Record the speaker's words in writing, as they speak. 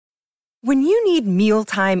When you need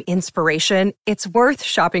mealtime inspiration, it's worth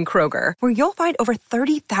shopping Kroger, where you'll find over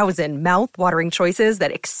 30,000 mouth-watering choices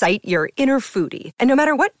that excite your inner foodie. And no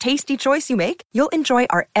matter what tasty choice you make, you'll enjoy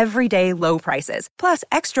our everyday low prices, plus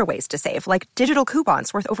extra ways to save, like digital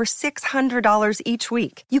coupons worth over $600 each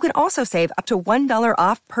week. You can also save up to $1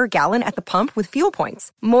 off per gallon at the pump with fuel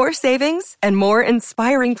points. More savings and more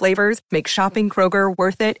inspiring flavors make shopping Kroger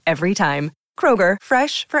worth it every time. Kroger,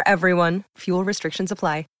 fresh for everyone. Fuel restrictions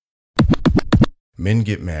apply. Men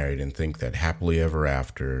get married and think that happily ever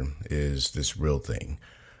after is this real thing.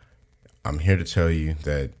 I'm here to tell you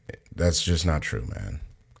that that's just not true, man.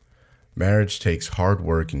 Marriage takes hard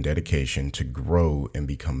work and dedication to grow and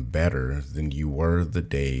become better than you were the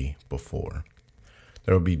day before.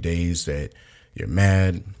 There will be days that you're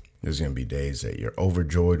mad. There's going to be days that you're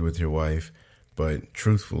overjoyed with your wife. But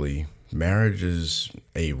truthfully, marriage is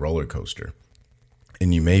a roller coaster.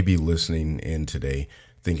 And you may be listening in today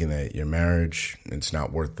thinking that your marriage, it's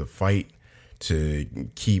not worth the fight to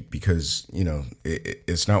keep because,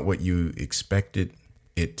 it's not what you expected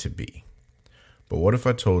it to be. But what if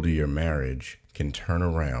I told you your marriage can turn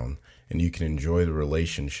around and you can enjoy the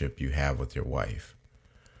relationship you have with your wife,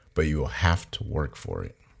 but you will have to work for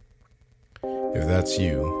it? If that's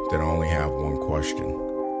you, then I only have one question.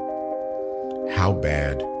 How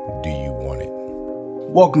bad do you want it?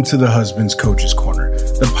 Welcome to the Husband's Coach's Corner,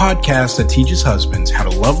 the podcast that teaches husbands how to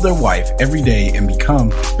love their wife every day and become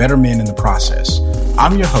better men in the process.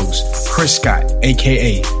 I'm your host, Chris Scott,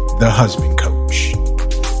 aka the Husband Coach.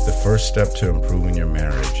 The first step to improving your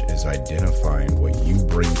marriage is identifying what you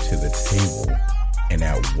bring to the table and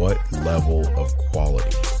at what level of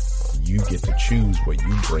quality. You get to choose what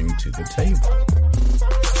you bring to the table.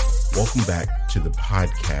 Welcome back to the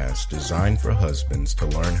podcast designed for husbands to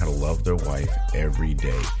learn how to love their wife every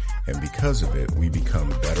day. And because of it, we become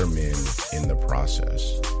better men in the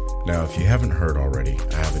process. Now, if you haven't heard already,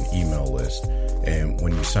 I have an email list. And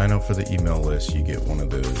when you sign up for the email list, you get one of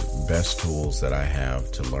the best tools that I have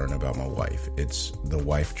to learn about my wife. It's the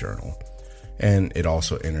Wife Journal. And it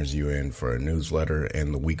also enters you in for a newsletter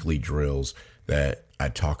and the weekly drills that I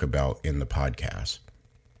talk about in the podcast.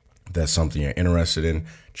 If that's something you're interested in,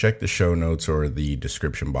 check the show notes or the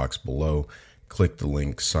description box below. Click the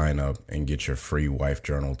link, sign up, and get your free Wife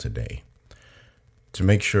Journal today. To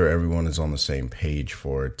make sure everyone is on the same page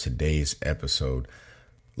for today's episode,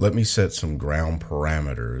 let me set some ground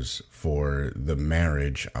parameters for the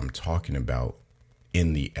marriage I'm talking about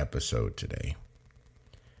in the episode today.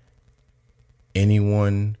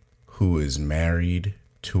 Anyone who is married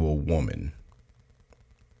to a woman,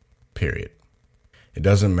 period. It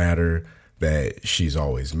doesn't matter that she's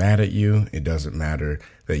always mad at you. It doesn't matter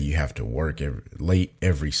that you have to work late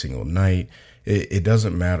every single night. It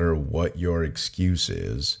doesn't matter what your excuse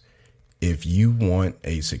is. If you want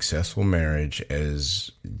a successful marriage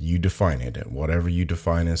as you define it, whatever you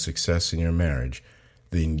define as success in your marriage,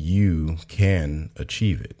 then you can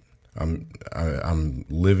achieve it. I'm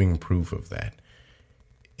living proof of that.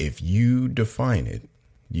 If you define it,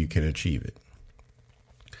 you can achieve it.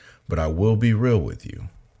 But I will be real with you.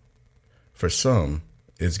 For some,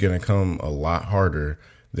 it's going to come a lot harder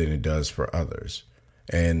than it does for others.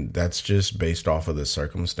 And that's just based off of the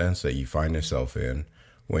circumstance that you find yourself in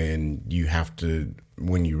when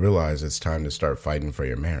you realize it's time to start fighting for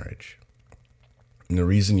your marriage. And the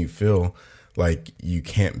reason you feel like you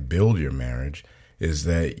can't build your marriage is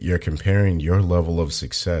that you're comparing your level of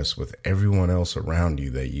success with everyone else around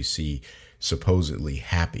you that you see supposedly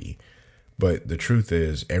happy. But the truth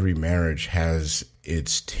is, every marriage has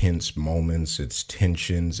its tense moments, its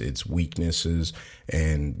tensions, its weaknesses,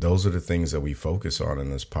 and those are the things that we focus on in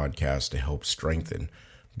this podcast to help strengthen.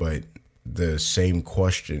 But the same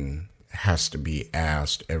question has to be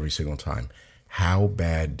asked every single time. How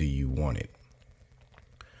bad do you want it?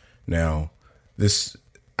 Now,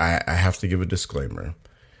 I have to give a disclaimer.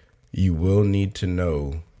 You will need to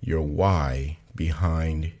know your why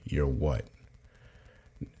behind your what.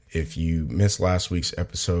 If you missed last week's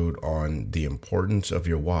episode on the importance of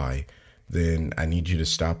your why, then I need you to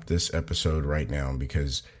stop this episode right now,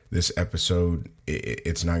 because this episode,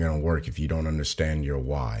 it's not going to work if you don't understand your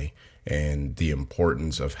why and the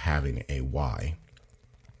importance of having a why.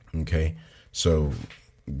 Okay, so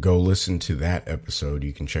go listen to that episode.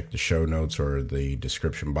 You can check the show notes or the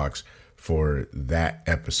description box for that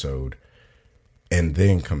episode and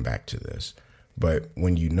then come back to this. But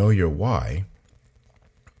when you know your why,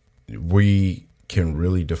 we can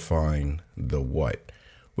really define the what,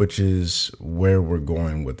 which is where we're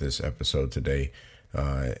going with this episode today.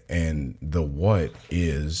 And the what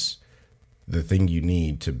is the thing you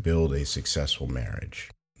need to build a successful marriage.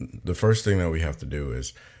 The first thing that we have to do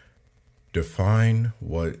is define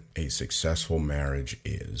what a successful marriage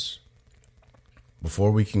is.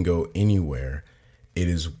 Before we can go anywhere, it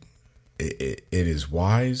is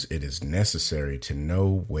wise, it is necessary to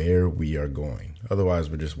know where we are going. Otherwise,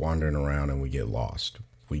 we're just wandering around and we get lost.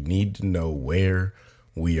 We need to know where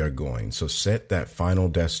we are going. So set that final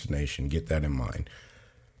destination, get that in mind.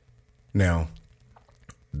 Now,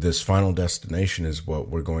 this final destination is what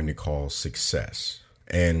we're going to call success.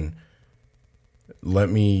 And let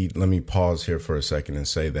me pause here for a second and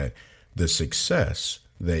say that the success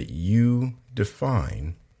that you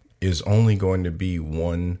define is only going to be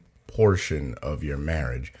one portion of your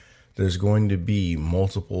marriage. There's going to be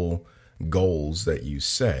multiple goals that you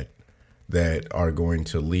set that are going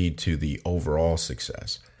to lead to the overall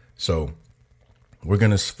success. So we're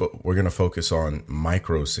going to focus on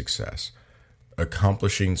micro success,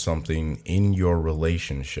 accomplishing something in your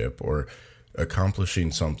relationship or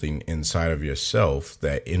accomplishing something inside of yourself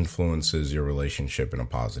that influences your relationship in a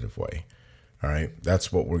positive way. All right.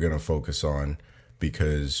 That's what we're going to focus on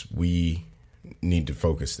because we need to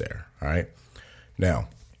focus there. All right. Now,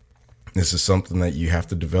 this is something that you have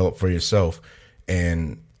to develop for yourself.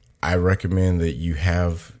 And I recommend that you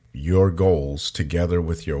have your goals together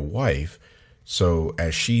with your wife. So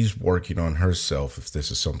as she's working on herself, if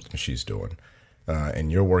this is something she's doing,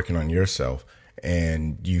 and you're working on yourself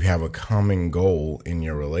and you have a common goal in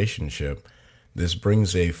your relationship, this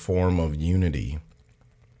brings a form of unity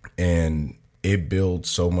and it builds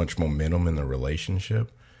so much momentum in the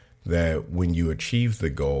relationship that when you achieve the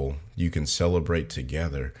goal, you can celebrate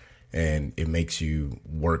together and it makes you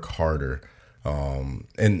work harder.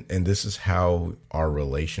 And this is how our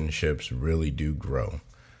relationships really do grow.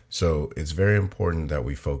 So it's very important that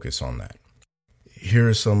we focus on that. Here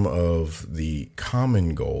are some of the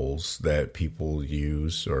common goals that people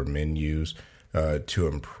use or men use to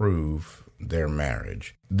improve their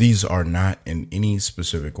marriage. These are not in any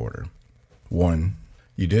specific order. 1,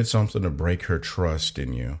 you did something to break her trust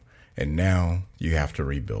in you, and now you have to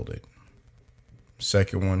rebuild it.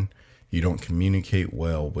 Second one, you don't communicate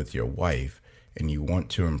well with your wife, and you want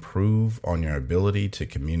to improve on your ability to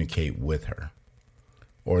communicate with her.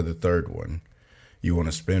 Or the third one, you want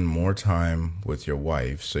to spend more time with your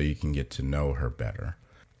wife so you can get to know her better.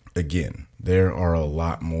 Again, there are a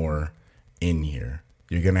lot more in here.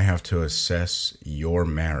 You're going to have to assess your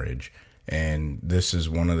marriage. And this is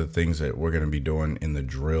one of the things that we're going to be doing in the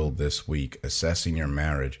drill this week, assessing your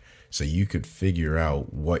marriage so you could figure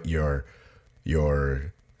out what your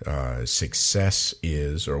success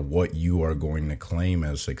is or what you are going to claim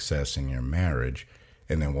as success in your marriage.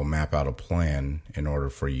 And then we'll map out a plan in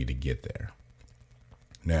order for you to get there.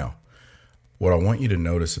 Now, what I want you to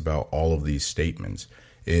notice about all of these statements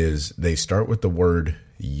is they start with the word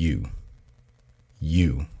you.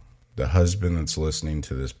 You, the husband that's listening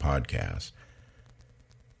to this podcast.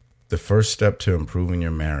 The first step to improving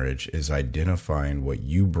your marriage is identifying what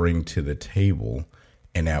you bring to the table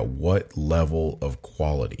and at what level of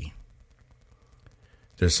quality.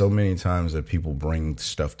 There's so many times that people bring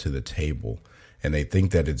stuff to the table and they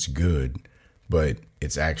think that it's good, but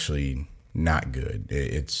it's actually not good.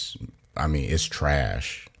 It's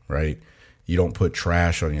trash, right? You don't put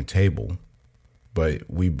trash on your table, but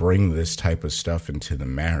we bring this type of stuff into the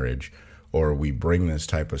marriage, or we bring this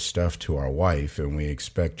type of stuff to our wife and we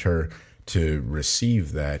expect her to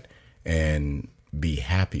receive that and be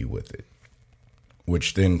happy with it,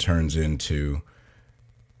 which then turns into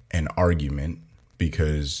an argument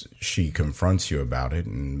because she confronts you about it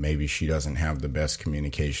and maybe she doesn't have the best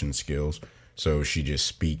communication skills. So she just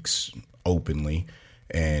speaks openly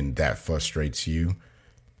and that frustrates you.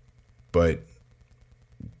 But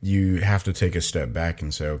you have to take a step back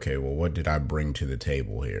and say, okay, well, what did I bring to the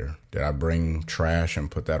table here? Did I bring trash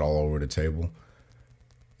and put that all over the table?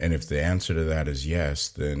 And if the answer to that is yes,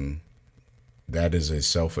 then that is a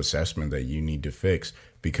self-assessment that you need to fix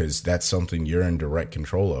because that's something you're in direct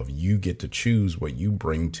control of. You get to choose what you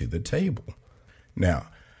bring to the table. Now,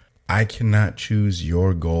 I cannot choose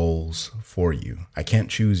your goals for you. I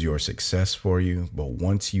can't choose your success for you. But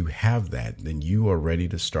once you have that, then you are ready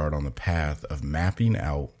to start on the path of mapping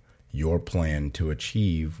out your plan to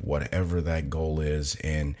achieve whatever that goal is.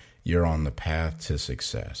 And you're on the path to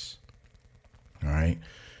success. All right.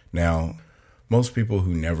 Now, most people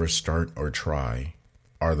who never start or try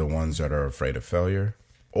are the ones that are afraid of failure,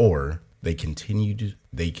 or they continue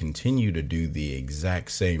to do the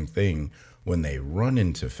exact same thing when they run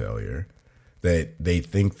into failure, that they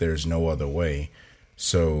think there's no other way,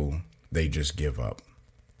 so they just give up.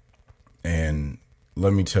 And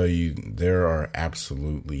let me tell you, there are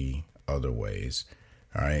absolutely other ways.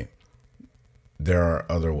 All right. There are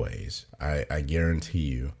other ways. I guarantee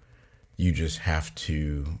you You just have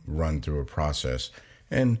to run through a process.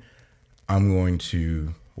 And I'm going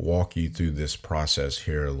to walk you through this process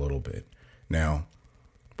here a little bit. Now,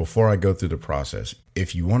 before I go through the process,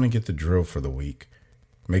 if you want to get the drill for the week,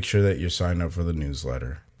 make sure that you're signed up for the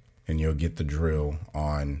newsletter, and you'll get the drill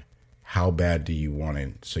on how bad do you want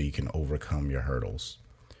it so you can overcome your hurdles.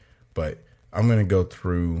 But I'm going to go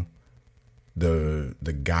through the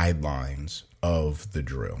guidelines of the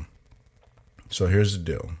drill. So here's the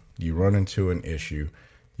deal. You run into an issue,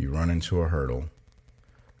 you run into a hurdle.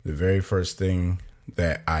 The very first thing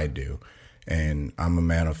that I do, and I'm a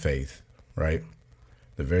man of faith, right?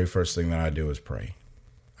 The very first thing that I do is pray.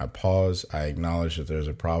 I pause, I acknowledge that there's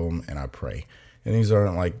a problem, and I pray. And these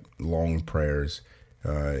aren't like long prayers.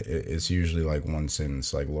 It's usually like one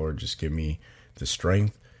sentence, like, Lord, just give me the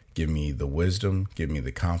strength, give me the wisdom, give me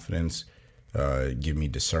the confidence, give me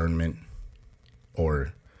discernment,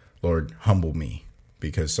 or Lord, humble me.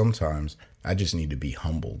 Because sometimes I just need to be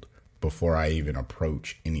humbled before I even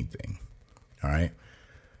approach anything. All right.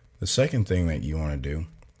 The second thing that you want to do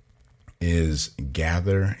is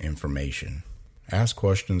gather information. Ask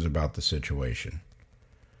questions about the situation.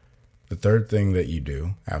 The third thing that you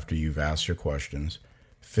do after you've asked your questions,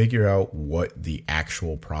 figure out what the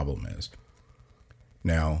actual problem is.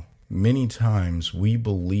 Now, many times we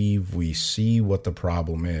believe we see what the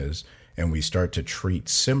problem is, and we start to treat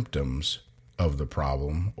symptoms of the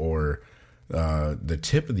problem or the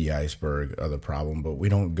tip of the iceberg of the problem, but we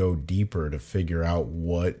don't go deeper to figure out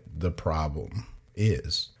what the problem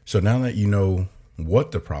is. So now that you know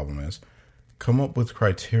what the problem is, come up with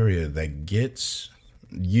criteria that gets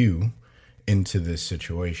you into this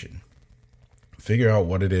situation. Figure out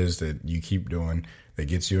what it is that you keep doing that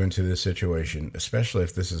gets you into this situation, especially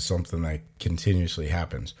if this is something that continuously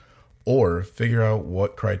happens. Or figure out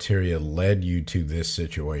what criteria led you to this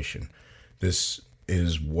situation. This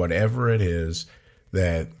is whatever it is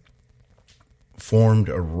that formed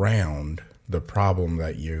around the problem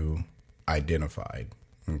that you identified.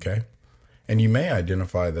 Okay? And you may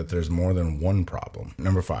identify that there's more than one problem.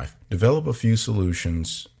 Number 5, develop a few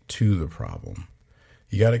solutions to the problem.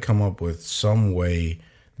 You got to come up with some way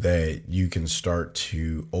that you can start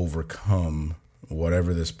to overcome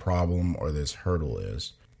whatever this problem or this hurdle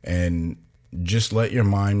is. And just let your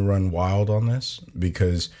mind run wild on this,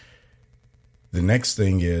 because the next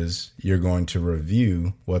thing is you're going to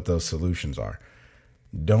review what those solutions are.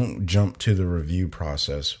 Don't jump to the review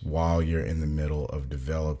process while you're in the middle of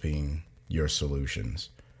developing your solutions.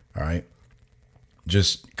 All right.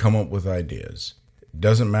 Just come up with ideas.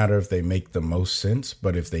 Doesn't matter if they make the most sense,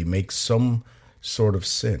 but if they make some sort of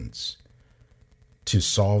sense to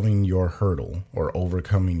solving your hurdle or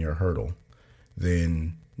overcoming your hurdle,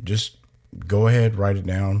 then just go ahead, write it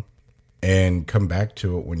down, and come back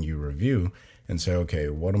to it when you review and say, okay,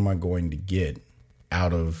 what am I going to get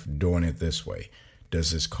out of doing it this way?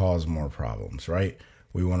 Does this cause more problems, right?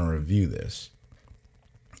 We want to review this.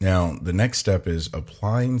 Now, the next step is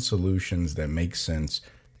applying solutions that make sense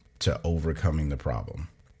to overcoming the problem.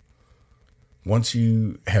 Once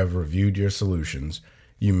you have reviewed your solutions,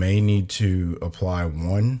 you may need to apply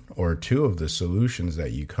one or two of the solutions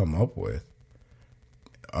that you come up with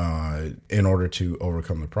in order to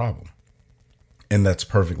overcome the problem. And that's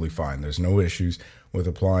perfectly fine. There's no issues with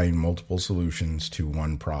applying multiple solutions to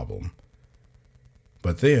one problem.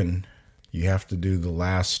 But then you have to do the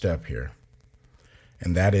last step here,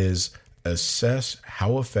 and that is assess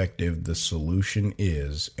how effective the solution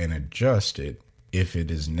is and adjust it if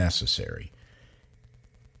it is necessary.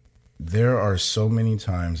 There are so many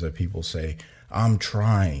times that people say, I'm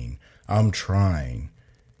trying.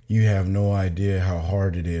 You have no idea how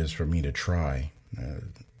hard it is for me to try.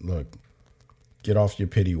 Look, get off your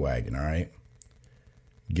pity wagon, all right?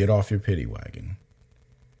 Get off your pity wagon.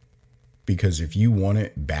 Because if you want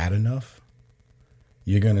it bad enough,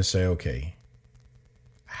 you're going to say, okay,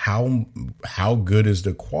 how good is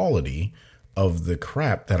the quality of the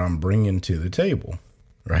crap that I'm bringing to the table,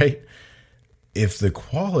 right? If the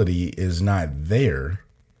quality is not there,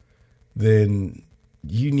 then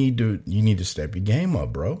you need to step your game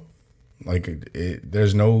up, bro. Like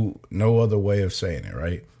there's no other way of saying it,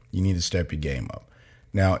 right? You need to step your game up.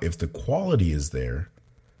 Now, if the quality is there,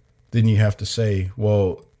 then you have to say,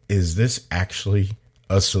 well, is this actually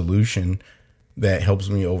a solution that helps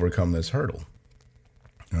me overcome this hurdle?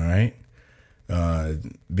 All right.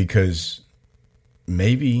 Because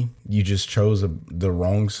maybe you just chose the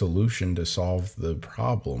wrong solution to solve the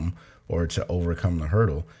problem or to overcome the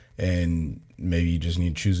hurdle. And maybe you just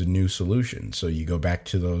need to choose a new solution. So you go back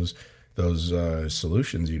to those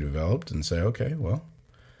solutions you developed and say, okay, well,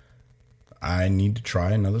 I need to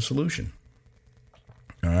try another solution.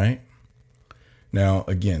 All right. Now,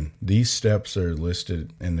 again, these steps are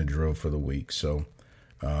listed in the drill for the week. So,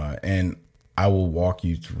 and I will walk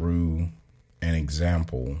you through an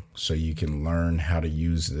example so you can learn how to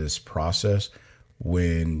use this process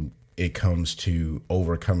when it comes to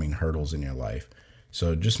overcoming hurdles in your life.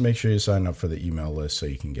 So just make sure you sign up for the email list so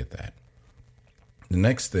you can get that. The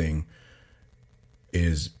next thing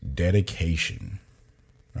is dedication.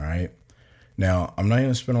 All right. Now, I'm not going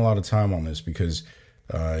to spend a lot of time on this because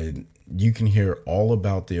you can hear all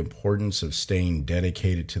about the importance of staying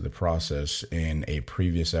dedicated to the process in a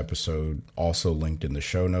previous episode, also linked in the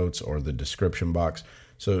show notes or the description box.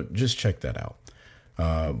 So just check that out.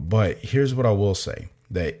 But here's what I will say,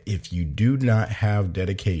 that if you do not have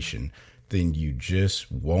dedication, then you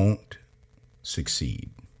just won't succeed.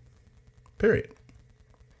 Period.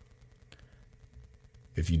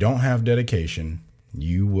 If you don't have dedication,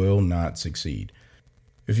 you will not succeed.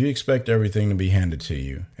 If you expect everything to be handed to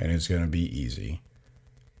you and it's going to be easy,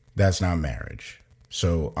 that's not marriage.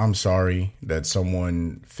 So I'm sorry that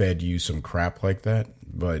someone fed you some crap like that,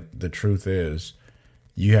 but the truth is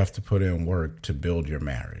you have to put in work to build your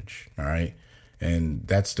marriage. All right. And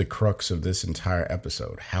that's the crux of this entire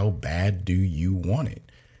episode. How bad do you want it?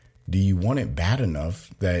 Do you want it bad enough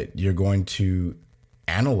that you're going to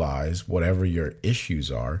analyze whatever your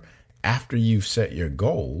issues are after you've set your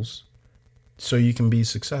goals so you can be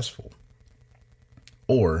successful?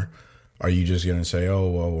 Or are you just going to say, oh,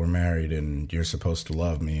 well, we're married and you're supposed to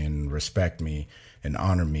love me and respect me and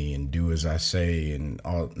honor me and do as I say and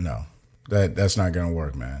all? No, that's not going to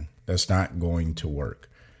work, man. That's not going to work.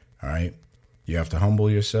 All right. You have to humble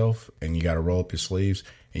yourself and you got to roll up your sleeves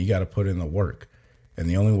and you got to put in the work. And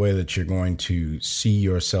the only way that you're going to see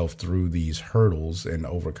yourself through these hurdles and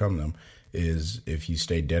overcome them is if you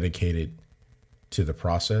stay dedicated to the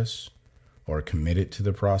process or committed to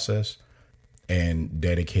the process and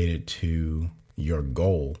dedicated to your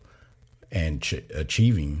goal and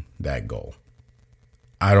achieving that goal.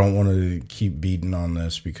 I don't want to keep beating on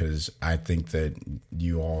this because I think that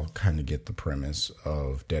you all kind of get the premise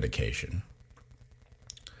of dedication.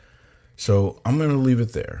 So I'm going to leave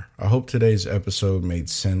it there. I hope today's episode made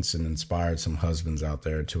sense and inspired some husbands out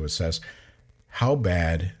there to assess how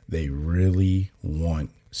bad they really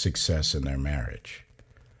want success in their marriage.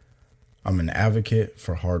 I'm an advocate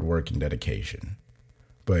for hard work and dedication,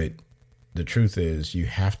 but the truth is you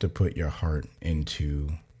have to put your heart into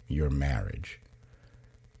your marriage.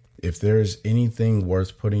 If there's anything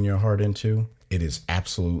worth putting your heart into, it is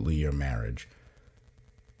absolutely your marriage.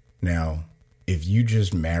 Now, if you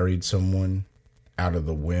just married someone out of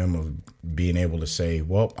the whim of being able to say,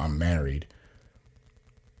 well, I'm married,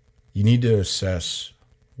 you need to assess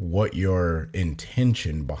what your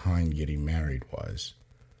intention behind getting married was.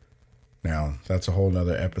 Now, that's a whole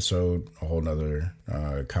nother episode, a whole nother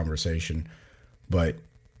conversation. But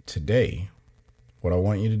today, what I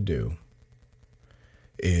want you to do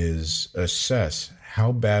is assess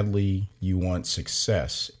how badly you want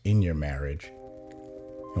success in your marriage.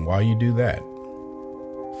 And while you do that,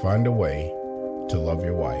 find a way to love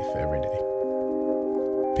your wife every day.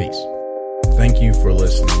 Peace. Thank you for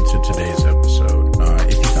listening to today's episode.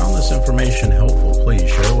 If you found this information helpful, please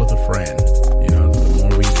share it with a friend. The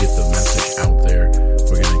more we get the message out there,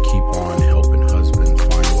 we're going to keep on helping husbands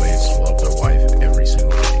find ways to love their wife every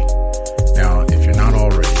single day. Now, if you're not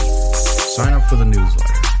already, sign up for the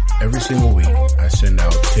newsletter. Every single week, I send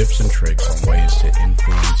out tips and tricks on ways to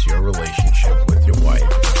influence your relationship with your wife in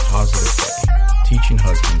a positive way, teaching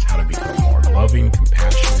husbands how to become more loving,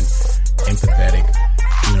 compassionate, empathetic,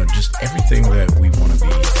 just everything that we want to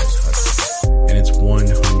be as husbands. And it's 100%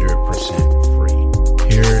 free.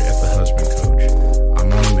 Here at The Husband Coach,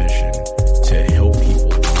 I'm on a mission to help people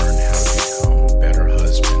learn how to become better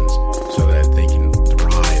husbands so that they can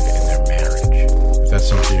thrive in their marriage. If that's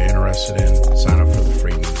something you're interested in, sign up for the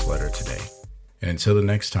free newsletter today. And until the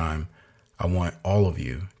next time, I want all of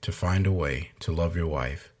you to find a way to love your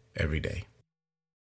wife every day.